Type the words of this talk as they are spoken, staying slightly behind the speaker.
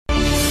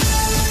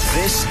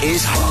This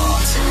is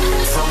Heart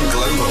from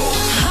Global.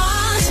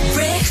 Heart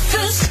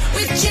Breakfast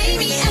with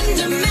Jamie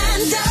and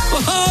Amanda.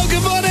 Oh,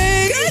 good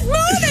morning. Good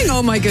morning.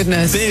 Oh, my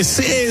goodness. This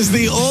is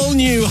the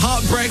all-new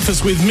Heart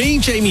Breakfast with me,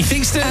 Jamie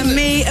Theakston. And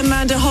me,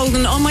 Amanda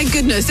Holden. Oh, my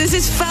goodness. This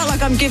has felt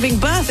like I'm giving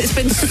birth. It's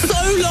been so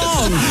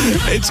long.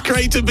 It's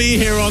great to be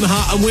here on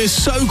Heart, and we're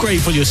so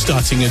grateful you're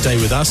starting your day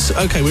with us.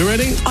 Okay, we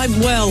ready?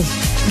 Well,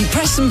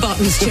 press some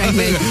buttons,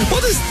 Jamie.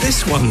 What does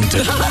this one do?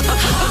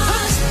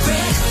 Heart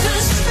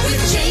Breakfast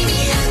with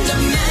Jamie and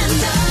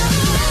Amanda.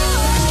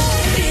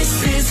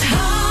 This is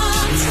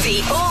Heart.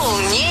 The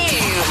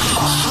all-new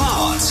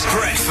Heart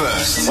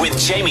Breakfast with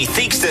Jamie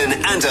Theakston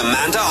and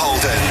Amanda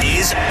Holden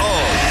is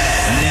on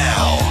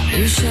now.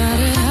 You shout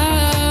it out.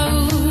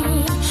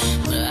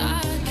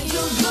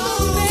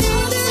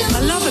 I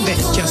love a bit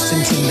of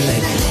Justin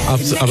Timberlake.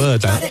 I've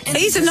heard that.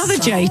 He's another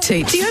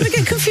JT. Do you ever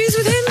get confused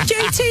with him,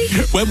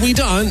 JT? When we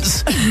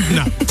dance,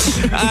 no.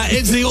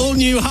 It's the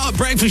all-new Heart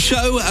Breakfast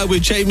show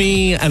with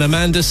Jamie and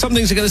Amanda. Some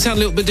things are going to sound a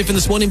little bit different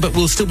this morning, but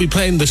we'll still be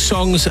playing the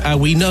songs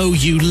we know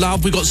you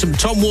love. We've got some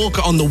Tom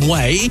Walker on the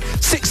way.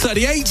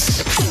 6:38.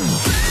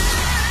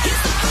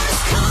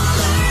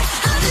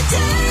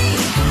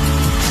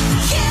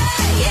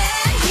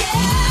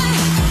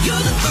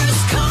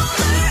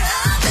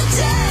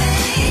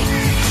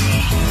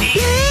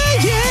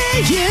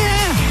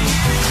 Yeah.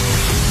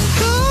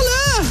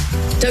 Caller.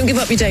 Don't give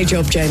up your day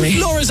job, Jamie.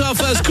 Laura's our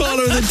first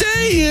caller of the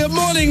day.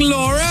 Morning,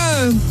 Laura.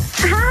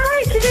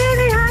 Hi,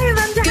 Jamie. Hi,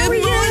 Amanda. How are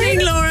Good morning,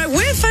 you? Laura.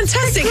 We're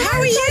fantastic. How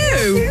are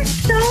you?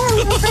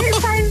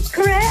 Sounds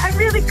great. I'm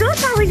really good.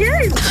 How are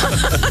you?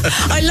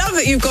 I love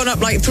that you've gone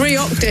up like 3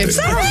 octaves.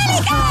 I'm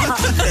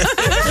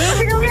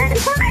really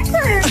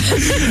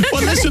excited.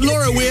 Well, listen,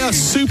 Laura, we are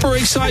super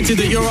excited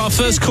that you're our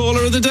first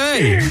caller of the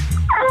day.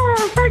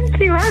 Oh, thank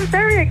you. I'm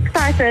very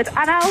excited.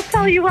 And I'll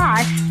tell you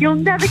why. You'll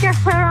never guess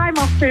where I'm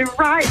off to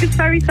right this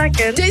very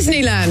second.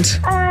 Disneyland.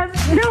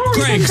 No,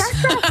 Greg's.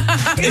 even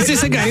better. Is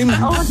this a game?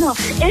 Oh, no.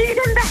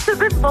 Even better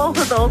than both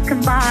of those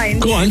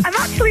combined. Go on. I'm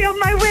actually on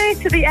my way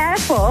to the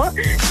airport.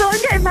 So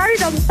I'm getting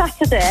married on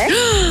Saturday.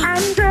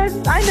 And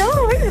I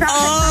know, isn't that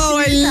Oh,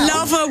 I exciting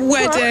love a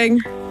yourself?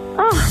 wedding.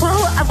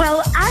 Oh,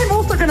 well, I'm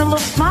also going to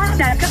love mine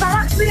now because I'm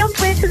actually on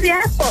the way to the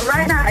airport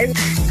right now to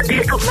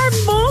pick up my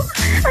mum.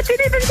 I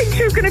didn't even think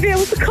she was going to be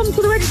able to come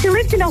to the wedding. She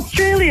lived in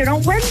Australia, and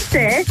on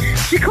Wednesday,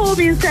 she called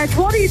me and said,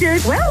 "What are you doing?"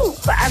 Well,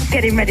 I'm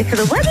getting ready for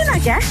the wedding, I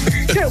guess.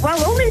 She went,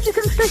 well, only if you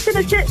can fit in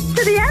a jet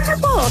to the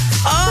airport.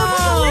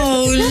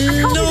 Oh, I can't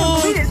even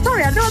Lord. believe it.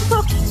 Sorry, I know I'm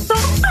talking so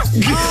much.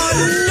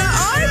 Oh, no.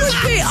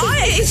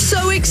 It's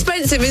so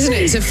expensive, isn't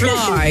it, to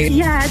fly?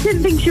 Yeah, I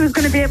didn't think she was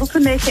going to be able to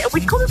make it.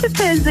 We come to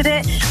terms with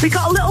it. We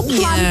got a little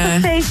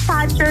plan for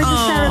FaceTime during the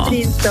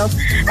ceremony and stuff.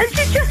 And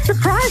she just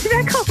surprised me.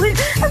 I can't believe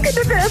I'm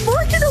getting a bit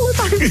emotional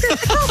about it.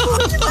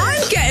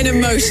 I'm getting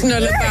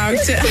emotional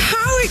about it.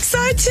 How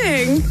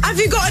exciting. Have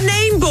you got a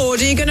name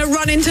board? Are you going to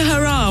run into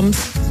her arms?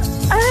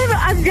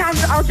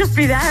 I'll just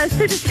be there. As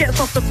soon as she gets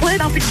off the plane,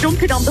 I'll be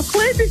jumping on the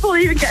plane before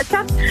I even get a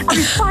chance. I'll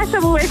be twice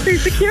on my way through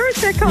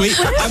security. I can't wait.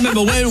 I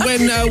remember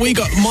when we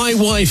got, my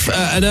wife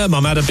and her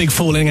mum had a big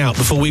falling out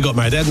before we got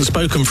married. They hadn't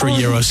spoken for a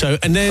year or so.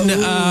 And then,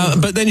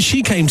 but then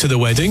she came to the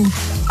wedding.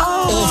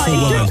 Awful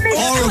woman.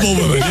 Horrible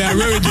woman. Yeah,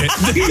 ruined it.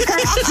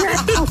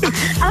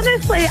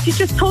 Honestly, she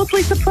just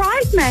totally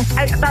surprised me.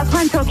 That's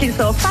why I'm talking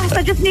so fast.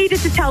 I just needed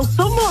to tell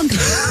someone.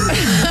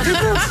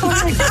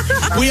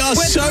 We are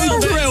so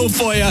thrilled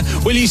for you.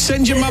 Will you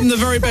send your mum the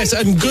very best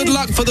and good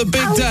luck for the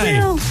big day?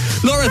 Will.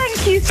 Laura,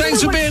 Thank you so thanks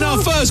for much, being our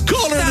Laura. first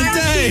caller of the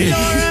day.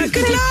 Thank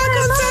you, Laura. Good luck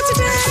on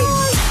Saturday.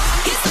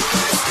 It's the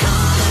first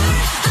caller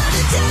of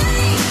the day.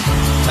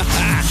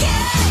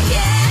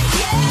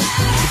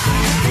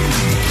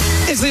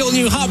 It's the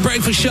all-new Heart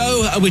Breakfast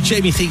show with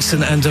Jamie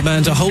Theakston and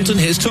Amanda Holden.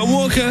 Here's Tom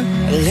Walker.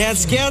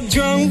 Let's get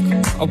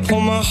drunk. I'll pull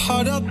my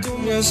heart up.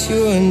 Just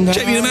you and I.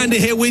 Jamie and Amanda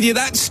here with you.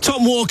 That's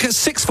Tom Walker,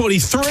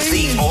 6:43.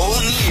 The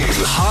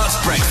all-new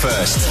Heart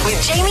Breakfast.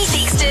 with Jamie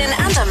Theakston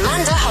and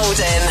Amanda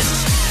Holden.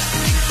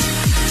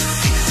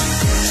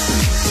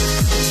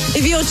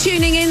 If you're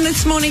tuning in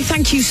this morning,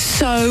 thank you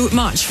so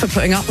much for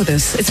putting up with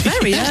us. It's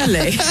very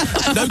early.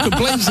 No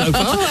complaints so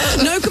far.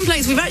 No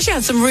complaints. We've actually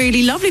had some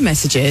really lovely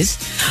messages.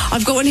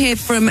 I've got one here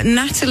from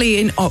Natalie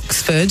in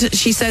Oxford.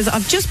 She says,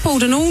 I've just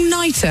pulled an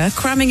all-nighter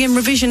cramming in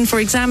revision for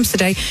exams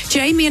today.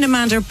 Jamie and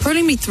Amanda are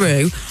pulling me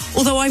through,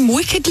 although I'm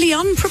wickedly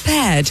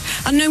unprepared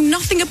and know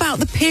nothing about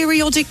the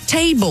periodic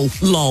table,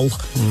 lol.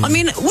 I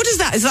mean, what is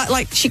that? Is that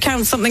like she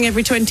counts something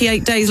every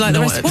 28 days like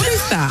the rest? What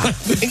is that? I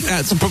think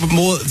that's probably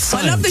more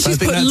science. I love that she's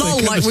put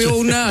lol like we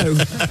all know.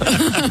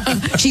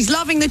 She's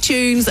loving the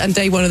tunes and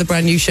day one of the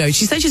brand new show.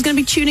 She says she's going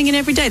to be tuning in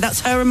every day. That's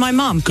her and my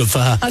mum. Good for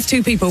her. That's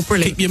 2 people.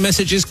 Brilliant. Keep your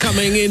messages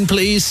coming in,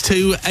 please,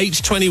 to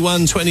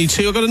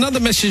 82122. I've got another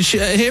message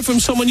here from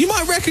someone you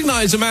might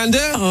recognise,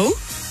 Amanda. Oh.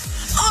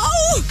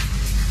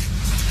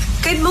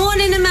 Good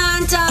morning,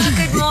 Amanda.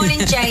 Good morning,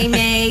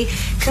 Jamie.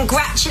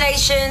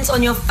 Congratulations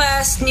on your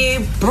first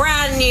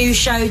brand new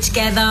show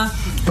together.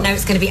 I know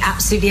it's going to be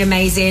absolutely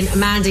amazing.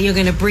 Amanda, you're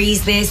going to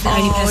breeze this. The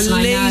only person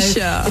I know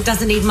that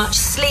doesn't need much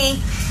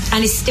sleep.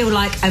 and is still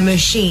like a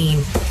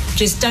machine.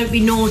 Just don't be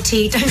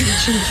naughty, don't be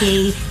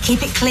cheeky,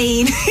 keep it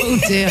clean. Oh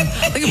dear,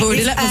 I think I've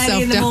already let myself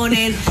early in the down.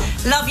 morning.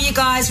 Love you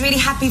guys, really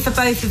happy for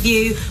both of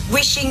you.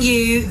 Wishing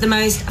you the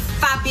most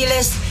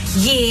fabulous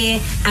year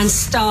and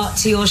start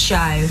to your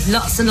show.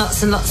 Lots and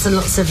lots and lots and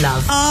lots of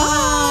love.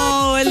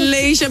 Oh,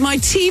 Alicia, my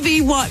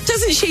TV wife.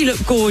 Doesn't she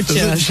look gorgeous?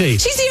 Doesn't she?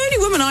 She's the only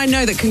woman I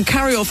know that can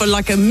carry off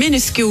a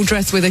minuscule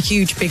dress with a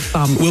huge big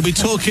bum. We'll be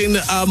talking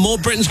more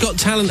Britain's Got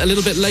Talent a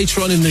little bit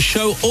later on in the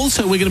show.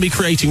 Also, we're going to be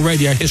creating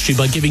radio history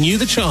by giving you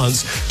the chance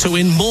to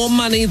win more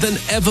money than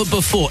ever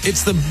before.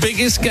 It's the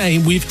biggest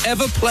game we've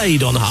ever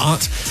played on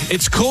Heart.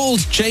 It's called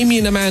Jamie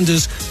and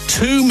Amanda's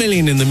 2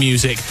 Million in the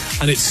Music,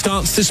 and it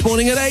starts this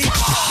morning at 8.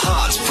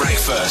 Heart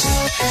Breakfast.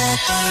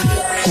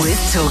 With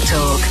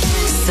TalkTalk.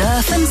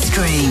 Surf and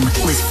stream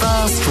with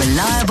fast,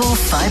 reliable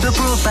fibre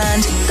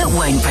broadband that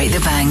won't break the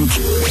bank.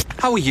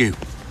 How are you?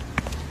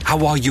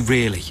 How are you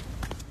really?